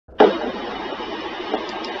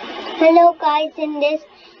Hello guys, in this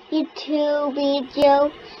YouTube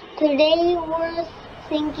video, today we're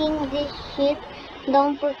sinking this ship.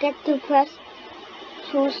 Don't forget to press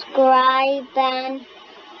subscribe, and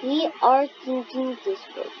we are sinking this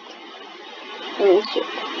boat and ship.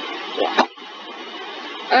 Yeah.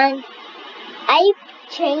 And I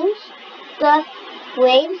changed the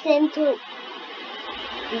waves into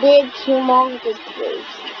big, humongous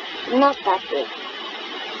waves. Not that big.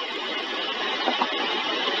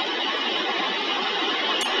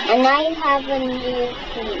 And I have a new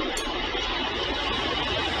fleet.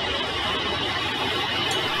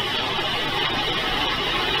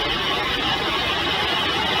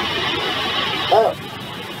 Oh,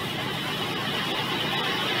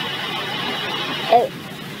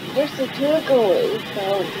 there's a turtle wave.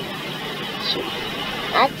 Oh, shoot.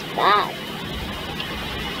 That's bad.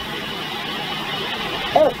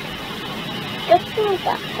 Oh, that's not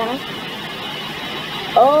that bad.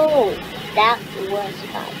 Oh, that was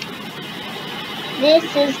bad. This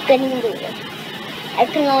is getting weird. I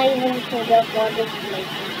cannot even think of what it's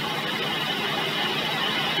making.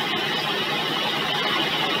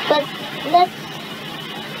 But let's...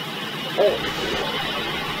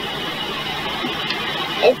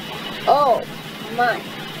 Oh my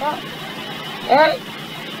god.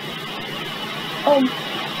 Oh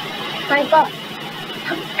my god.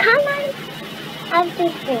 Can I have two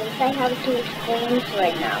screens? I have two screens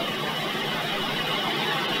right now.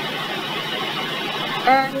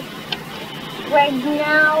 And right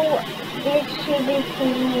now, this should be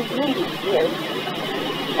really weird.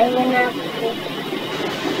 I'm gonna have to put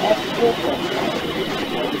a different.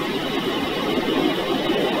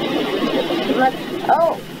 But,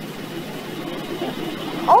 oh,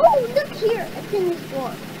 look here, it's in the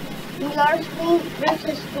storm. We are seeing there's a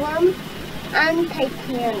storm and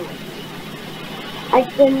Titanic. I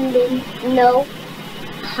didn't know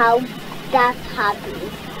how that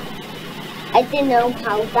happened. I didn't know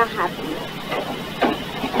how that happened.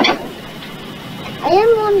 I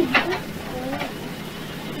am on this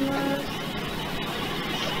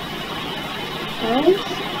nice.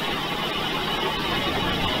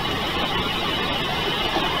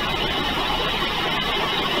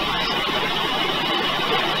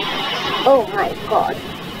 Oh my god.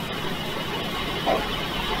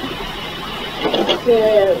 So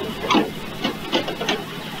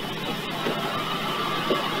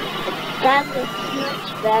that looks much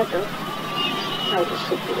better. How the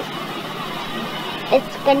ship is.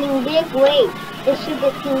 It's getting big waves. The ship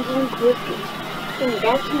is sinking quickly. And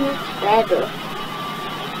that's much better.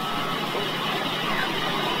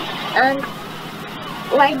 And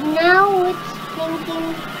right now it's sinking.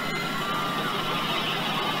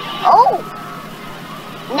 Oh!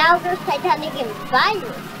 Now there's Titanic in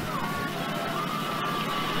fire.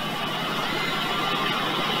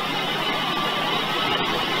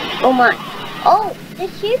 Oh my. Oh,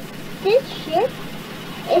 this ship is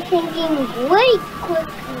sinking way quicker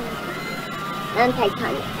than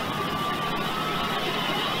Titanic.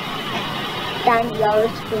 Than the other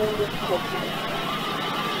screen with Titanic.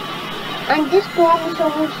 And this storm is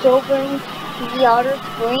almost over in the other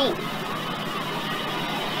screen.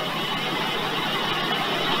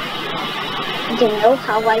 I don't know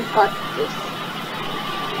how I got this.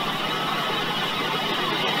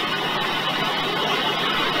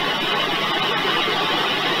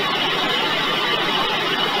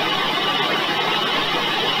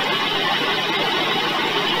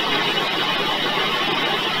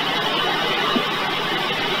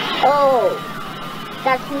 Oh,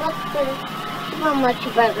 that's not good. Not much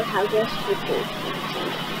better how this ship is.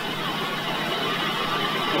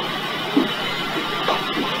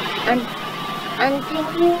 And thank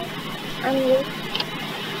you. And you.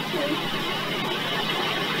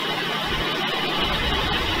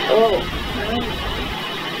 Oh,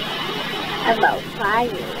 about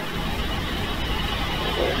fire.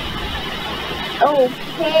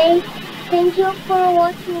 Okay. Thank you for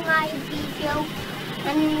watching my video.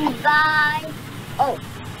 And bye. Oh,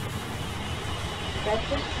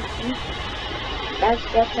 that's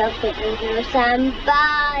just how quickly yours, and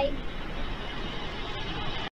bye.